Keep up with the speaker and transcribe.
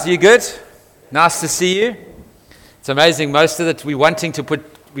You good? Nice to see you. It's amazing. Most of it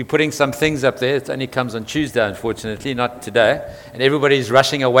we're putting some things up there. It only comes on Tuesday, unfortunately, not today. And everybody's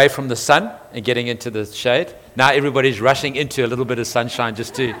rushing away from the sun and getting into the shade. Now everybody's rushing into a little bit of sunshine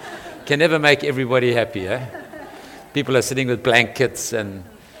can never make everybody happy, eh? People are sitting with blankets and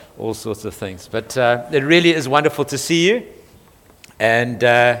all sorts of things. But it really is wonderful to see you. And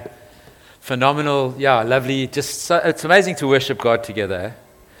phenomenal, lovely. It's amazing to worship God together, eh?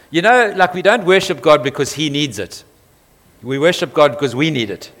 You know, we don't worship God because He needs it. We worship God because we need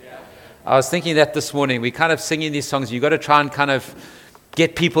it. Yeah. I was thinking that this morning. We kind of singing these songs. You've got to try and kind of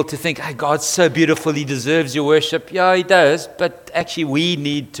get people to think, hey, God's so beautiful. He deserves your worship. Yeah, He does. But actually, we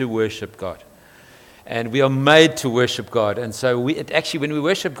need to worship God. And we are made to worship God. And so when we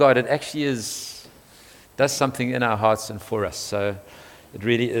worship God, it actually does something in our hearts and for us. So it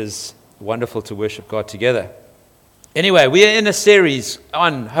really is wonderful to worship God together. Anyway, we are in a series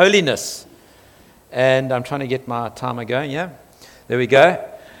on holiness. And I'm trying to get my timer going, yeah? There we go.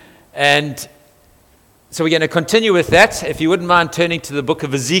 And so we're going to continue with that. If you wouldn't mind turning to the book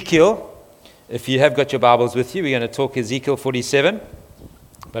of Ezekiel, if you have got your Bibles with you, we're going to talk Ezekiel 47.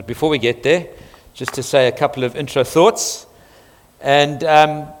 But before we get there, just to say a couple of intro thoughts. And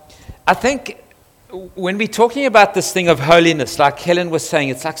I think when we're talking about this thing of holiness, like Helen was saying,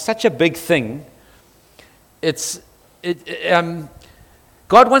 it's like such a big thing.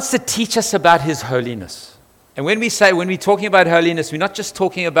 God wants to teach us about His holiness. And when we're talking about holiness, we're not just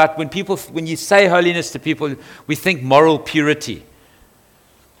talking about when you say holiness to people, we think moral purity.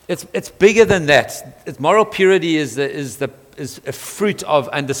 It's bigger than that. Moral purity is a fruit of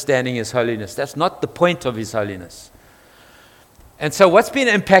understanding His holiness. That's not the point of His holiness. And so what's been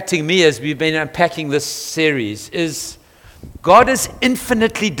impacting me as we've been unpacking this series is God is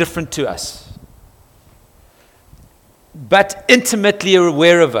infinitely different to us, but intimately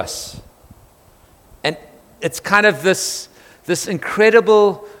aware of us. And it's kind of this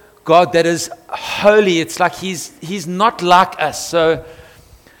incredible God that is holy. It's like He's not like us. So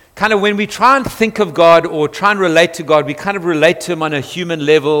kind of when we try and think of God or try and relate to God, we kind of relate to Him on a human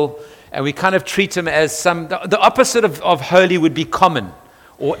level, and we kind of treat Him as the opposite of holy would be common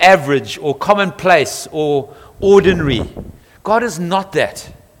or average or commonplace or ordinary. God is not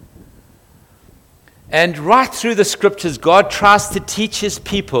that. And right through the scriptures, God tries to teach His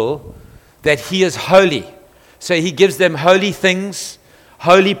people that He is holy. So He gives them holy things,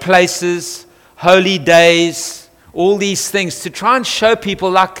 holy places, holy days, all these things to try and show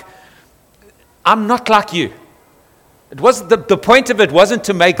people I'm not like you. It was the point of it wasn't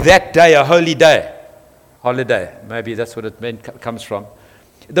to make that day a holy day. Holiday, maybe that's what it comes from.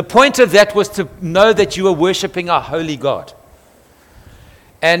 The point of that was to know that you are worshiping a holy God.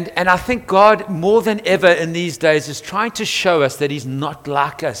 And I think God, more than ever in these days, is trying to show us that He's not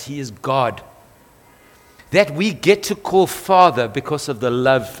like us. He is God. That we get to call Father because of the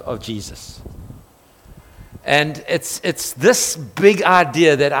love of Jesus. And it's this big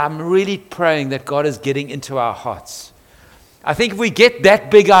idea that I'm really praying that God is getting into our hearts. I think if we get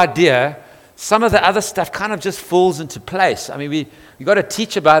that big idea, some of the other stuff kind of just falls into place. I mean, we got to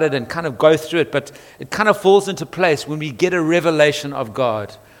teach about it and kind of go through it, but it kind of falls into place when we get a revelation of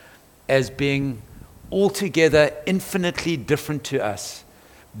God as being altogether infinitely different to us,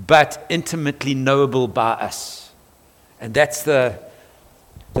 but intimately knowable by us. And that's the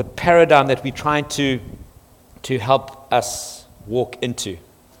paradigm that we're trying to help us walk into.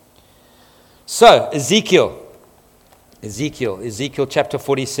 So, Ezekiel chapter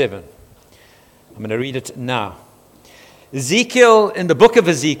 47. I'm going to read it now. Ezekiel, in the book of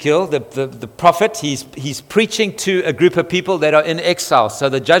Ezekiel, the prophet, he's preaching to a group of people that are in exile. So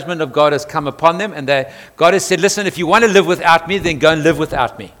the judgment of God has come upon them, and God has said, listen, if you want to live without me, then go and live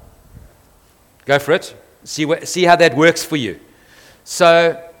without me. Go for it. See how that works for you.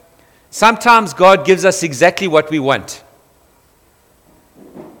 So sometimes God gives us exactly what we want.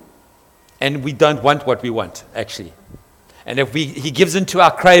 And we don't want what we want, actually. And He gives into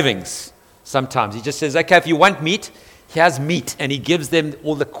our cravings sometimes. He just says, okay, if you want meat, here's meat. And He gives them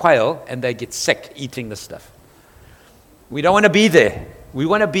all the quail, and they get sick eating this stuff. We don't want to be there. We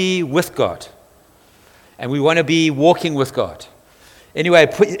want to be with God. And we want to be walking with God. Anyway,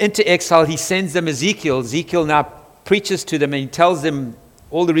 into exile, He sends them Ezekiel. Ezekiel now preaches to them, and he tells them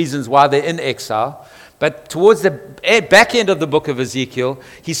all the reasons why they're in exile. But towards the back end of the book of Ezekiel,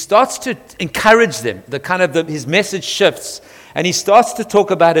 he starts to encourage them. His message shifts, and he starts to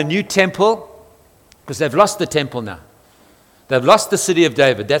talk about a new temple, because they've lost the temple now. They've lost the city of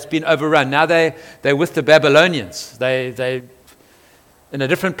David. That's been overrun. Now they're with the Babylonians. They're in a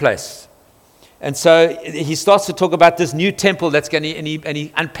different place. And so he starts to talk about this new temple that's going to, and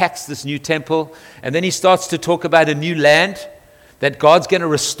he unpacks this new temple. And then he starts to talk about a new land that God's going to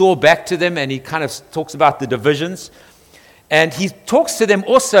restore back to them. And he kind of talks about the divisions. And he talks to them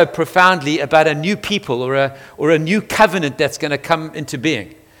also profoundly about a new people or a new covenant that's going to come into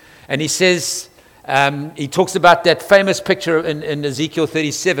being. And he says, he talks about that famous picture in Ezekiel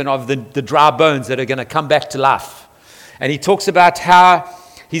 37 of the dry bones that are going to come back to life. And he talks about how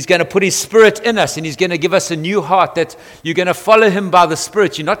He's going to put His Spirit in us, and He's going to give us a new heart, that you're going to follow Him by the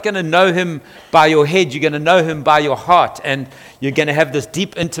Spirit. You're not going to know Him by your head. You're going to know Him by your heart, and you're going to have this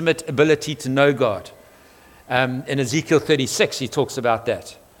deep, intimate ability to know God. In Ezekiel 36, he talks about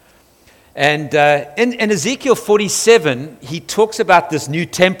that. And in Ezekiel 47, he talks about this new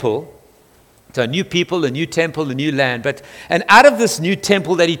temple. So a new people, a new temple, a new land. And out of this new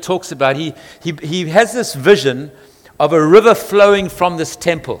temple that he talks about, he has this vision of a river flowing from this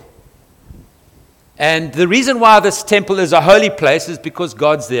temple. And the reason why this temple is a holy place is because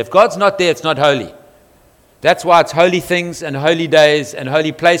God's there. If God's not there, it's not holy. That's why it's holy things and holy days and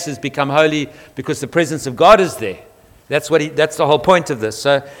holy places become holy, because the presence of God is there. That's the whole point of this.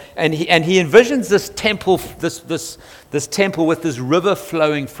 So, and he envisions this temple, this temple with this river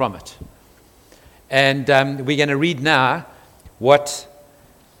flowing from it. And we're going to read now what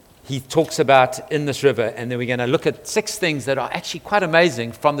he talks about in this river, and then we're going to look at 6 things that are actually quite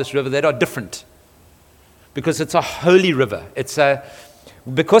amazing from this river that are different, because it's a holy river.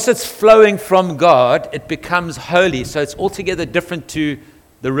 Because it's flowing from God, it becomes holy. So it's altogether different to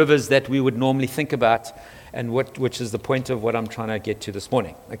the rivers that we would normally think about, and which is the point of what I'm trying to get to this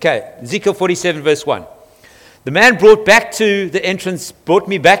morning. Okay, Ezekiel 47 verse 1. The man brought me back to the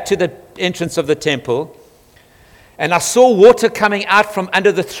entrance of the temple, and I saw water coming out from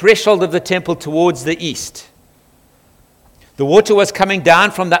under the threshold of the temple towards the east. The water was coming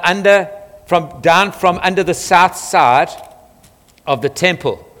down from under the south side of the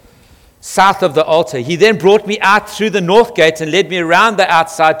temple, south of the altar. He then brought me out through the north gate and led me around the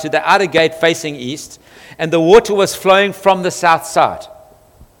outside to the outer gate facing east, and the water was flowing from the south side.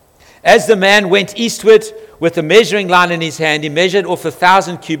 As the man went eastward with a measuring line in his hand, he measured off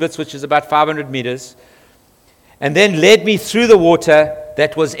 1,000 cubits, which is about 500 meters, and then led me through the water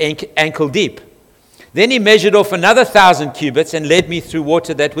that was ankle deep. Then he measured off another 1,000 cubits and led me through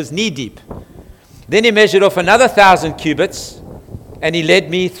water that was knee deep. Then he measured off another 1,000 cubits, and he led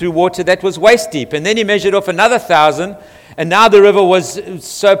me through water that was waist deep. And then he measured off another 1,000, and now the river was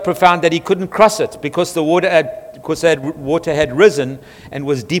so profound that he couldn't cross it, because the water had risen and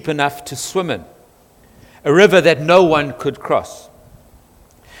was deep enough to swim in. A river that no one could cross.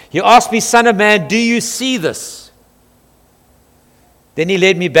 He asked me, "Son of man, do you see this?" Then he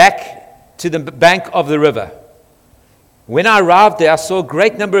led me back to the bank of the river. When I arrived there, I saw a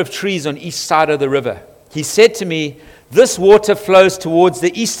great number of trees on each side of the river. He said to me, "This water flows towards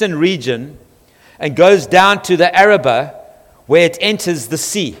the eastern region and goes down to the Arabah, where it enters the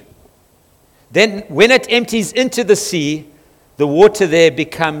sea. Then when it empties into the sea, the water there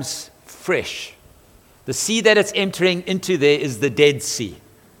becomes fresh." The sea that it's entering into there is the Dead Sea.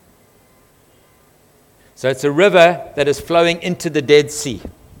 So it's a river that is flowing into the Dead Sea.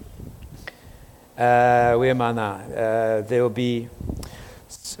 Where am I now? There will be,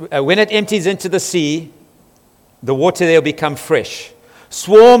 when it empties into the sea, the water there will become fresh.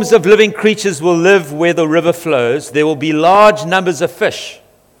 Swarms of living creatures will live where the river flows. There will be large numbers of fish,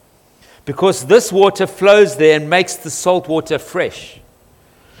 because this water flows there and makes the salt water fresh.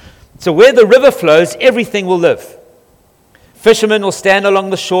 So where the river flows, everything will live. Fishermen will stand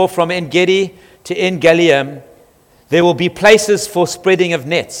along the shore from En-Gedi to En-Galiim. There will be places for spreading of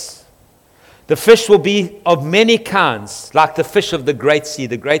nets. The fish will be of many kinds, like the fish of the Great Sea.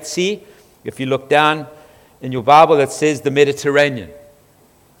 The Great Sea, if you look down in your Bible, it says the Mediterranean.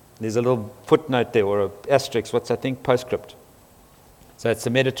 There's a little footnote there, or an asterisk, postscript. So it's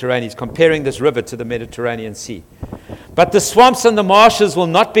the Mediterranean. He's comparing this river to the Mediterranean Sea. But the swamps and the marshes will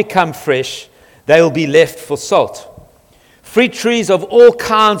not become fresh. They will be left for salt. Fruit trees of all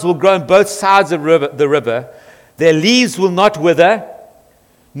kinds will grow on both sides of the river. Their leaves will not wither,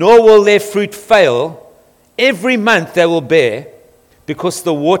 nor will their fruit fail. Every month they will bear, because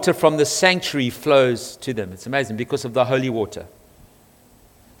the water from the sanctuary flows to them. It's amazing, because of the holy water.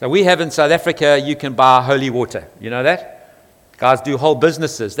 So we have in South Africa, you can buy holy water. You know that? Guys do whole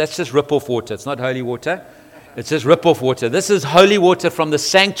businesses. That's just rip-off water. It's not holy water. It's just rip-off water. This is holy water from the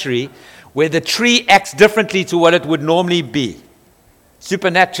sanctuary, where the tree acts differently to what it would normally be.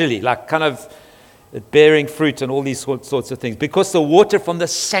 Supernaturally, like kind of bearing fruit and all these sorts of things. Because the water from the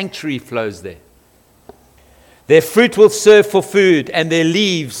sanctuary flows there. Their fruit will serve for food, and their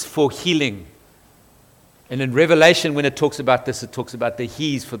leaves for healing. And in Revelation, when it talks about this, it talks about the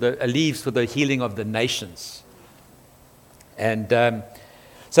leaves for the healing of the nations. And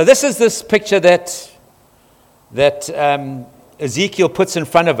so this is this picture that Ezekiel puts in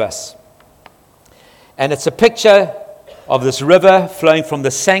front of us. And it's a picture of this river flowing from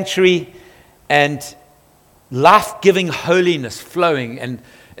the sanctuary and life-giving holiness flowing. And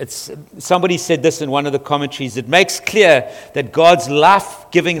somebody said this in one of the commentaries. It makes clear that God's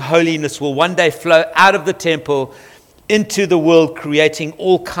life-giving holiness will one day flow out of the temple into the world, creating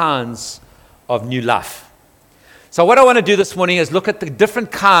all kinds of new life. So what I want to do this morning is look at the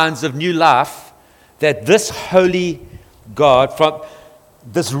different kinds of new life that this holy God from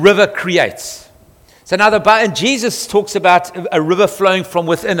this river creates. So now and Jesus talks about a river flowing from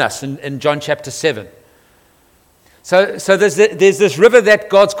within us in John chapter 7. So there's this river that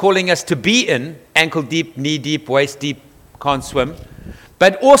God's calling us to be in, ankle deep, knee deep, waist deep, can't swim.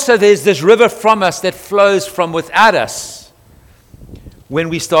 But also there's this river from us that flows from without us when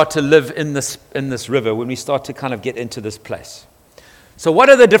we start to live in this river, when we start to kind of get into this place. So what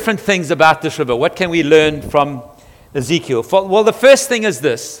are the different things about this river? What can we learn from Ezekiel? Well, the first thing is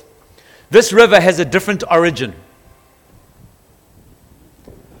this. This river has a different origin.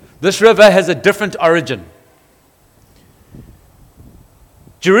 This river has a different origin.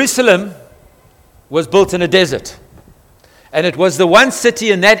 Jerusalem was built in a desert. And it was the one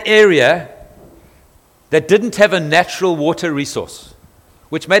city in that area that didn't have a natural water resource,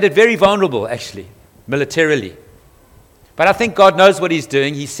 which made it very vulnerable, actually, militarily. But I think God knows what he's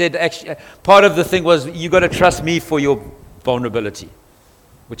doing. He said, actually, part of the thing was, you got to trust me for your vulnerability,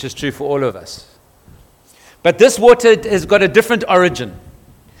 which is true for all of us. But this water has got a different origin.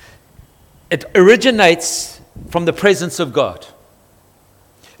 It originates from the presence of God.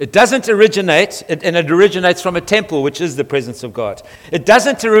 It doesn't originate, and it originates from a temple, which is the presence of God. It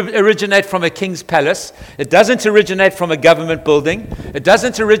doesn't originate from a king's palace. It doesn't originate from a government building. It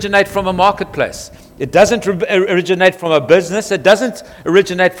doesn't originate from a marketplace. It doesn't originate from a business. It doesn't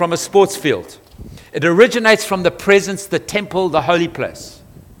originate from a sports field. It originates from the presence, the temple, the holy place,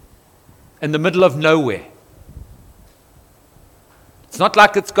 in the middle of nowhere. It's not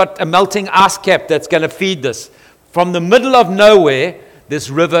like it's got a melting ice cap that's going to feed this. From the middle of nowhere, this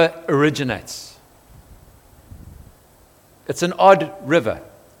river originates. It's an odd river.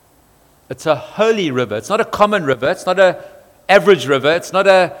 It's a holy river. It's not a common river. It's not an average river. It's not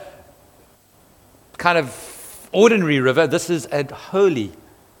a kind of ordinary river. This is a holy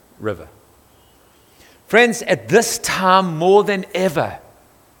river. Friends, at this time more than ever,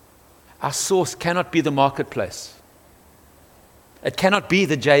 our source cannot be the marketplace. It cannot be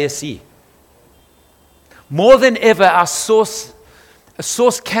the JSE. More than ever, a source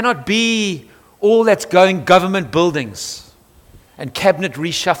cannot be all that's going government buildings and cabinet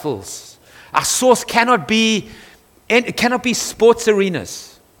reshuffles. Our source cannot be sports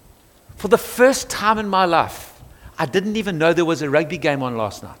arenas. For the first time in my life, I didn't even know there was a rugby game on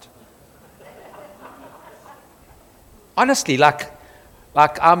last night. Honestly, like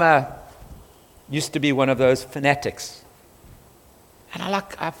used to be one of those fanatics. And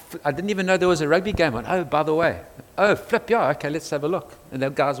I didn't even know there was a rugby game on. Oh, by the way. Oh, flip, yeah, okay, let's have a look. And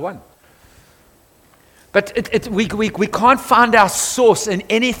that guys won. But we can't find our source in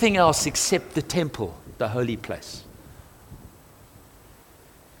anything else except the temple, the holy place.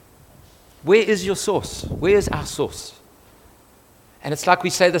 Where is your source? Where is our source? And it's like we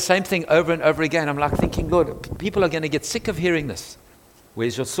say the same thing over and over again. I'm like thinking, Lord, people are going to get sick of hearing this.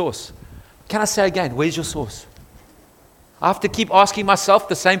 Where's your source? Can I say again, where's your source? I have to keep asking myself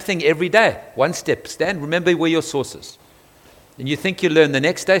the same thing every day. One step, stand, remember where your source is. And you think you learn the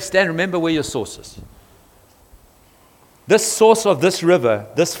next day, stand, remember where your source is. This source of this river,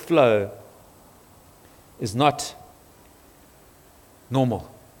 this flow, is not normal.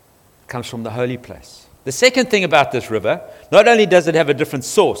 It comes from the holy place. The second thing about this river, not only does it have a different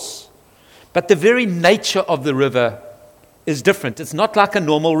source, but the very nature of the river is different. It's not like a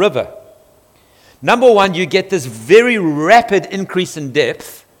normal river. Number one, you get this very rapid increase in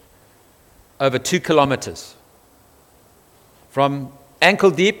depth over 2 kilometers. From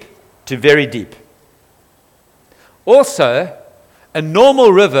ankle deep to very deep. Also, a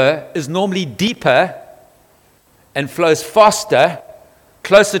normal river is normally deeper and flows faster,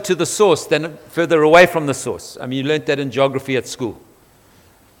 closer to the source than further away from the source. I mean, you learned that in geography at school.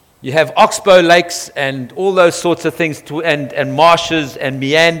 You have oxbow lakes and all those sorts of things, and marshes and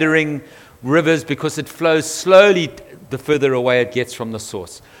meandering rivers, because it flows slowly the further away it gets from the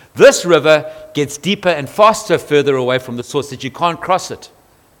source. This river gets deeper and faster further away from the source that you can't cross it.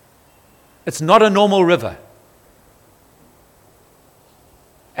 It's not a normal river.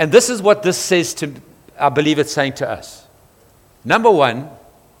 And this is what this says to I believe it's saying to us? Number one,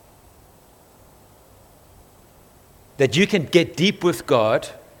 that you can get deep with God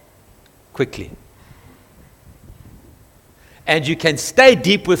quickly. And you can stay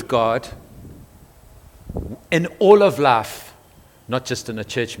deep with God in all of life, not just in a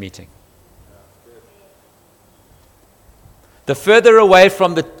church meeting. The further away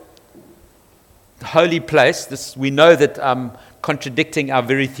from the holy place, we know that I'm contradicting our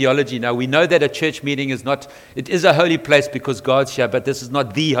very theology now. We know that a church meeting is not, it is a holy place because God's here, but this is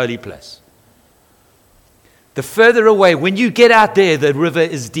not the holy place. The further away, when you get out there, the river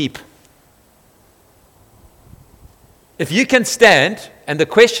is deep. If you can stand, and the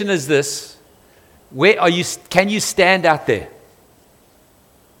question is this, can you stand out there?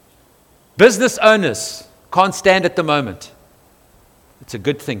 Business owners can't stand at the moment. It's a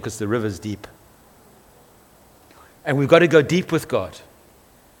good thing because the river's deep. And we've got to go deep with God.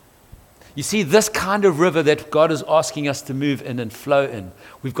 You see, this kind of river that God is asking us to move in and flow in,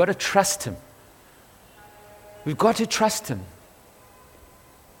 we've got to trust Him. We've got to trust Him.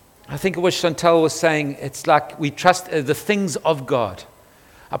 I think it was Chantal was saying, it's like we trust the things of God.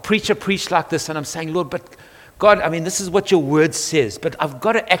 A preacher preached like this, and I'm saying, Lord, but God, I mean, this is what your word says, but I've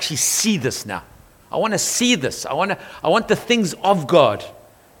got to actually see this now. I want to see this. I want the things of God.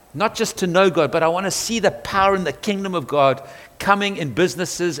 Not just to know God, but I want to see the power in the kingdom of God coming in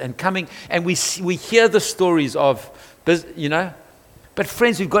businesses and coming. And we hear the stories of, But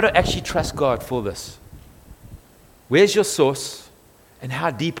friends, we've got to actually trust God for this. Where's your source? And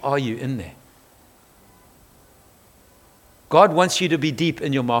how deep are you in there? God wants you to be deep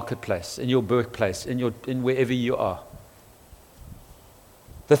in your marketplace, in your workplace, in wherever you are.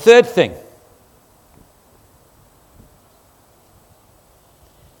 The third thing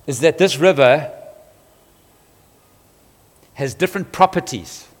is that this river has different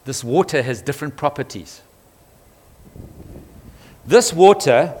properties. This water has different properties. This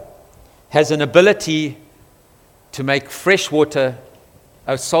water has an ability to make fresh water,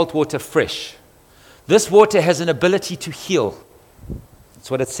 salt water fresh. This water has an ability to heal. That's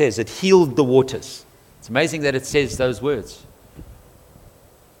what it says. It healed the waters. It's amazing that it says those words.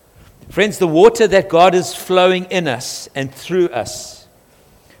 Friends, the water that God is flowing in us and through us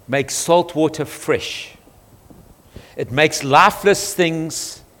makes salt water fresh. It makes lifeless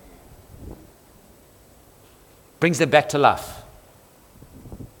things, brings them back to life.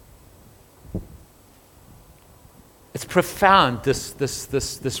 It's profound,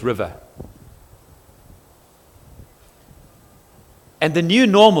 this river. And the new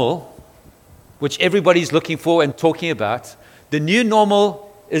normal, which everybody's looking for and talking about, the new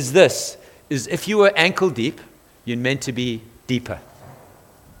normal is this, is if you were ankle deep, you're meant to be deeper.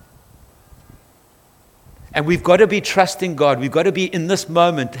 And we've got to be trusting God. We've got to be in this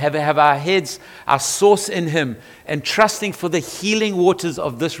moment, have our heads, our source in Him, and trusting for the healing waters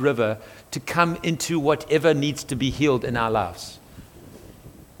of this river to come into whatever needs to be healed in our lives.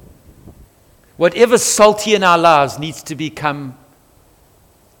 Whatever's salty in our lives needs to become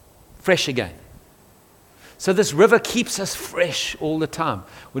fresh again. So this river keeps us fresh all the time.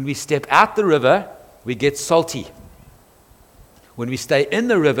 When we step out the river, we get salty. When we stay in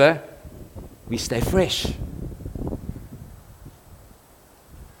the river, we stay fresh.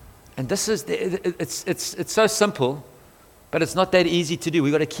 And this is it's so simple, but it's not that easy to do.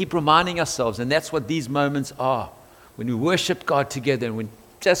 We've got to keep reminding ourselves, and that's what these moments are. When we worship God together, and when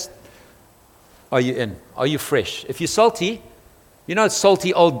are you in? Are you fresh? If you're salty, it's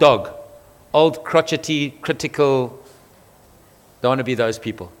salty old dog, old crotchety, critical. Don't want to be those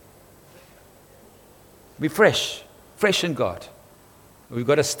people. Be fresh in God. We've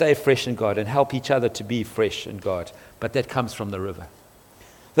got to stay fresh in God and help each other to be fresh in God. But that comes from the river.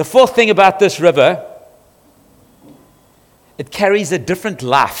 The fourth thing about this river, it carries a different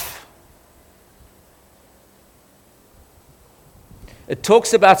life. It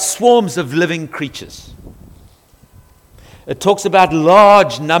talks about swarms of living creatures. It talks about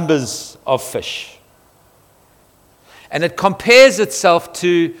large numbers of fish. And it compares itself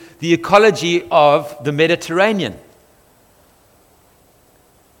to the ecology of the Mediterranean.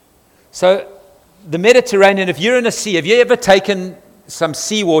 So, the Mediterranean, if you're in a sea, have you ever taken some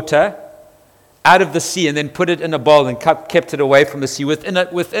seawater out of the sea and then put it in a bowl and kept it away from the sea?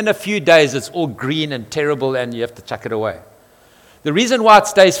 Within a few days, it's all green and terrible and you have to chuck it away. The reason why it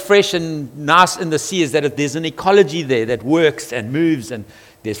stays fresh and nice in the sea is that there's an ecology there that works and moves, and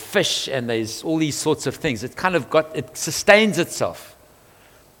there's fish and there's all these sorts of things. It sustains itself.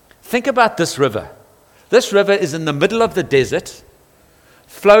 Think about this river. This river is in the middle of the desert,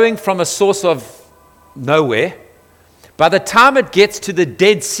 flowing from a source of nowhere. By the time it gets to the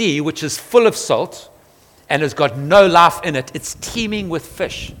Dead Sea, which is full of salt, and has got no life in it. It's teeming with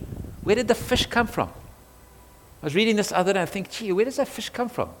fish. Where did the fish come from? I was reading this other day and I think, gee, where does that fish come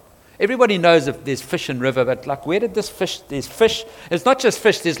from? Everybody knows if there's fish in river, but like, where did this fish, there's fish, it's not just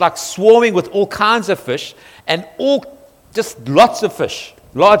fish, there's like swarming with all kinds of fish, and just lots of fish,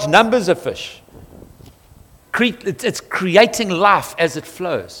 large numbers of fish. It's creating life as it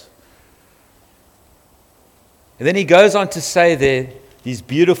flows. And then he goes on to say there, these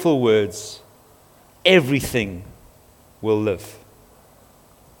beautiful words, everything will live.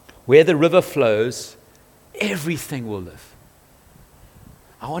 Where the river flows, everything will live.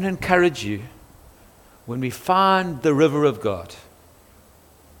 I want to encourage you, when we find the river of God,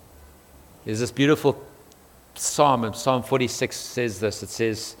 there's this beautiful psalm, and Psalm 46 says this. It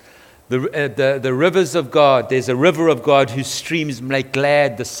says, the rivers of God, there's a river of God whose streams make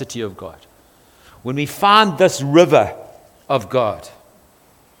glad the city of God. When we find this river of God,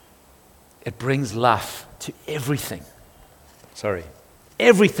 it brings life to everything.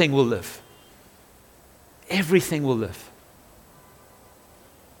 Everything will live. Everything will live.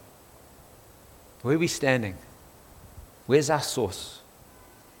 Where are we standing? Where's our source?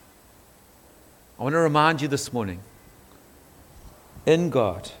 I want to remind you this morning, in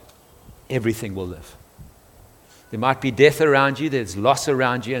God, everything will live. There might be death around you, there's loss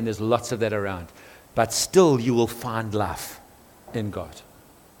around you, and there's lots of that around. But still you will find life in God.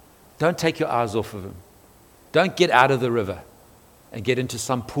 Don't take your eyes off of Him. Don't get out of the river and get into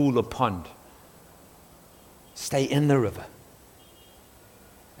some pool or pond. Stay in the river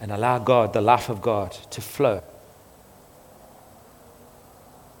and allow God, the life of God, to flow.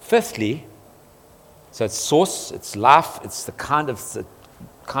 Fifthly, so it's source, it's life, it's the kind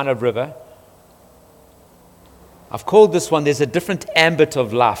of river. I've called this one, there's a different ambit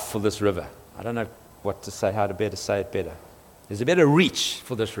of life for this river. I don't know what to say, how to better say it better. There's a better reach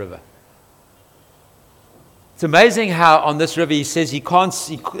for this river. It's amazing how on this river he says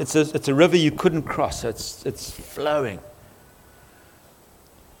it's a river you couldn't cross. It's flowing.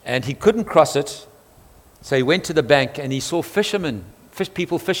 And he couldn't cross it, so he went to the bank and he saw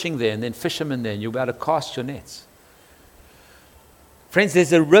people fishing there, and then fishermen there, and you'll be able to cast your nets. Friends,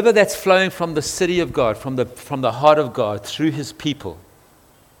 there's a river that's flowing from the city of God, from the heart of God, through His people,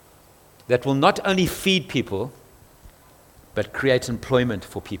 that will not only feed people, but create employment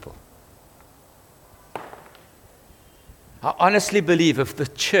for people. I honestly believe if the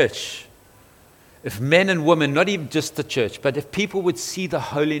church, if men and women, not even just the church, but if people would see the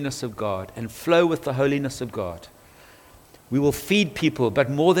holiness of God and flow with the holiness of God, we will feed people, but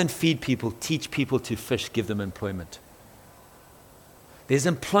more than feed people, teach people to fish, give them employment. There's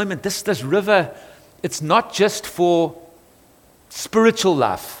employment. This river, it's not just for spiritual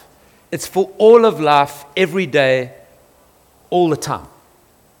life. It's for all of life, every day, all the time.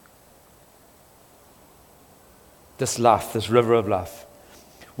 This life, this river of life.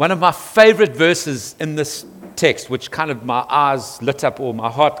 One of my favorite verses in this text, which kind of my eyes lit up, or my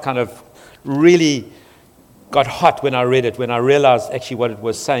heart kind of really got hot when I read it, when I realized actually what it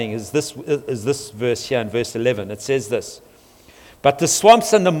was saying, is this verse here in verse 11. It says this: "But the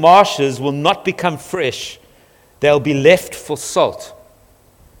swamps and the marshes will not become fresh. They'll be left for salt."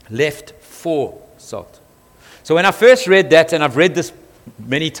 Left for salt. So when I first read that, and I've read this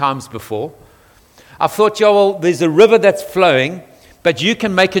many times before, I thought, well, there's a river that's flowing, but you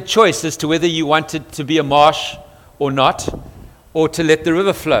can make a choice as to whether you want it to be a marsh or not, or to let the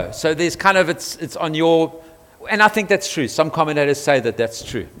river flow. So there's kind of, it's on your, and I think that's true. Some commentators say that that's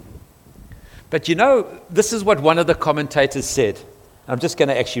true. But you know, this is what one of the commentators said. I'm just going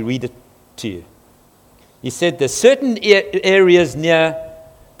to actually read it to you. He said, there's certain areas near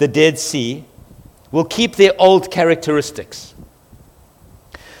the Dead Sea will keep their old characteristics,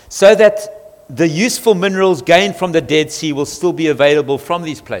 so that the useful minerals gained from the Dead Sea will still be available from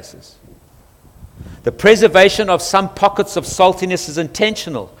these places. The preservation of some pockets of saltiness is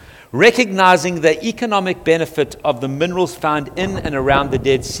intentional, recognizing the economic benefit of the minerals found in and around the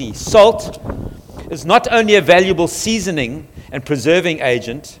Dead Sea. Salt is not only a valuable seasoning and preserving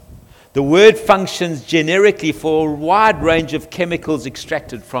agent, the word functions generically for a wide range of chemicals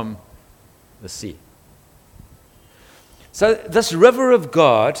extracted from the sea. So this river of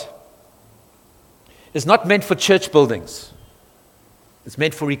God is not meant for church buildings. It's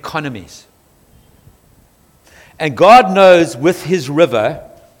meant for economies. And God knows with His river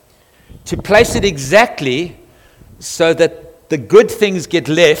to place it exactly so that the good things get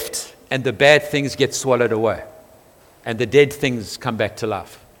left and the bad things get swallowed away, and the dead things come back to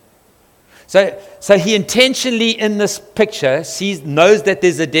life. So he intentionally, in this picture, knows that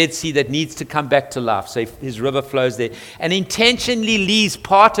there's a Dead Sea that needs to come back to life. So his river flows there. And intentionally leaves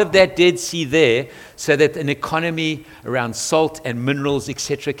part of that Dead Sea there so that an economy around salt and minerals,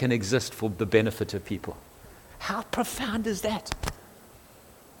 etc., can exist for the benefit of people. How profound is that?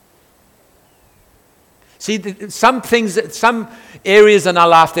 See, some areas in our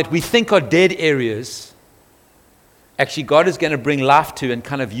life that we think are dead areas, actually, God is going to bring life to and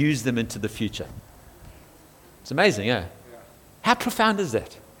kind of use them into the future. It's amazing, yeah? How profound is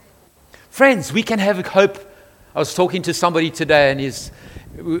that? Friends, we can have hope. I was talking to somebody today, and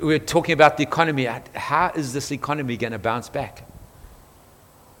we were talking about the economy. How is this economy going to bounce back?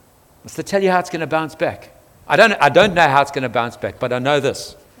 Must I tell you how it's going to bounce back? I don't know how it's going to bounce back, but I know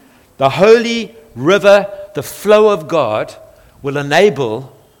this. The holy river, the flow of God, will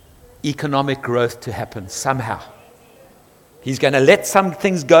enable economic growth to happen somehow. He's going to let some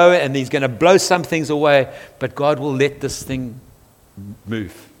things go and he's going to blow some things away, but God will let this thing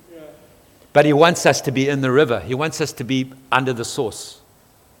move. Yeah. But he wants us to be in the river. He wants us to be under the source.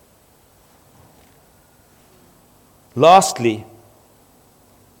 Lastly,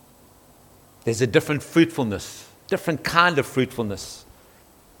 there's a different fruitfulness, different kind of fruitfulness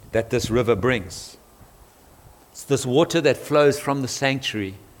that this river brings. It's this water that flows from the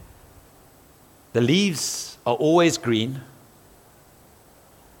sanctuary. The leaves are always green.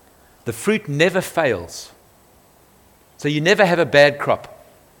 The fruit never fails. So you never have a bad crop.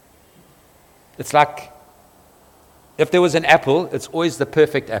 It's like if there was an apple, it's always the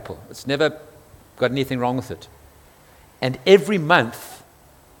perfect apple. It's never got anything wrong with it. And every month,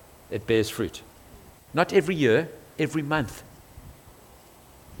 it bears fruit. Not every year, every month.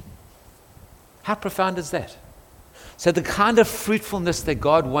 How profound is that? So the kind of fruitfulness that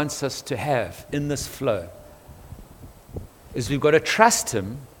God wants us to have in this flow is we've got to trust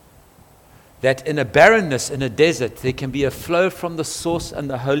Him that in a barrenness, in a desert, there can be a flow from the source and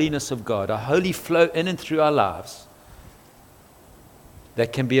the holiness of God, a holy flow in and through our lives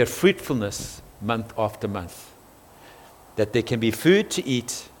that can be a fruitfulness month after month, that there can be food to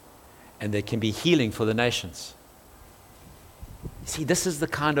eat and there can be healing for the nations. See, this is the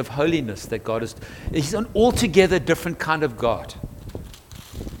kind of holiness that God is. He's an altogether different kind of God,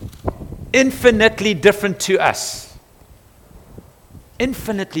 infinitely different to us,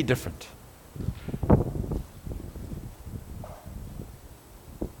 infinitely different.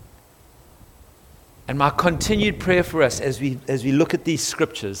 And my continued prayer for us as we look at these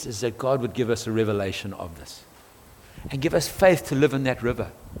scriptures is that God would give us a revelation of this and give us faith to live in that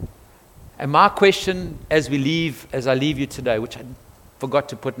river. And my question as I leave you today, which I forgot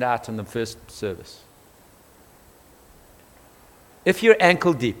to put out in the first service. If you're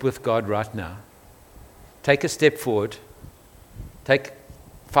ankle deep with God right now, take a step forward, take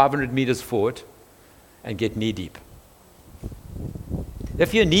 500 meters forward, and get knee deep.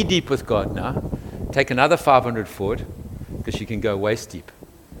 If you're knee deep with God now, take another 500 forward, because you can go waist deep.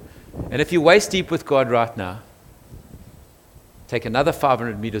 And if you're waist deep with God right now, take another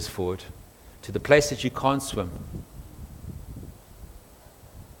 500 meters forward to the place that you can't swim,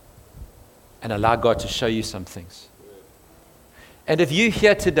 and allow God to show you some things. And if you're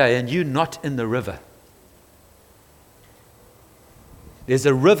here today and you're not in the river, there's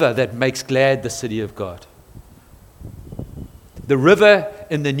a river that makes glad the city of God. The river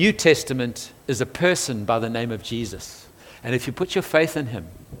in the New Testament is a person by the name of Jesus. And if you put your faith in Him,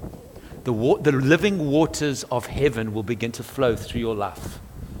 the living waters of heaven will begin to flow through your life.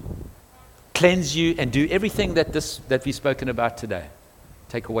 Cleanse you and do everything that we've spoken about today.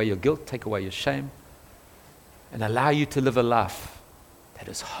 Take away your guilt, take away your shame, and allow you to live a life that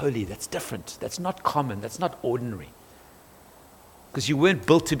is holy, that's different, that's not common, that's not ordinary. Because you weren't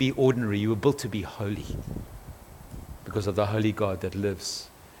built to be ordinary, you were built to be holy because of the holy God that lives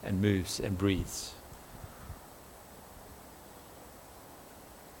and moves and breathes.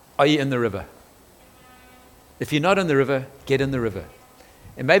 Are you in the river? If you're not in the river, get in the river.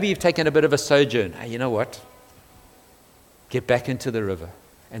 And maybe you've taken a bit of a sojourn. Hey, you know what? Get back into the river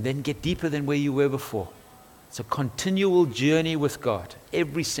and then get deeper than where you were before. It's a continual journey with God,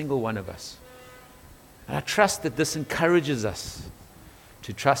 every single one of us. And I trust that this encourages us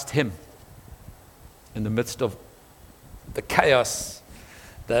to trust Him in the midst of the chaos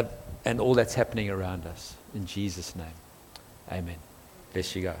and all that's happening around us. In Jesus' name, amen.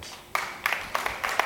 Bless you guys.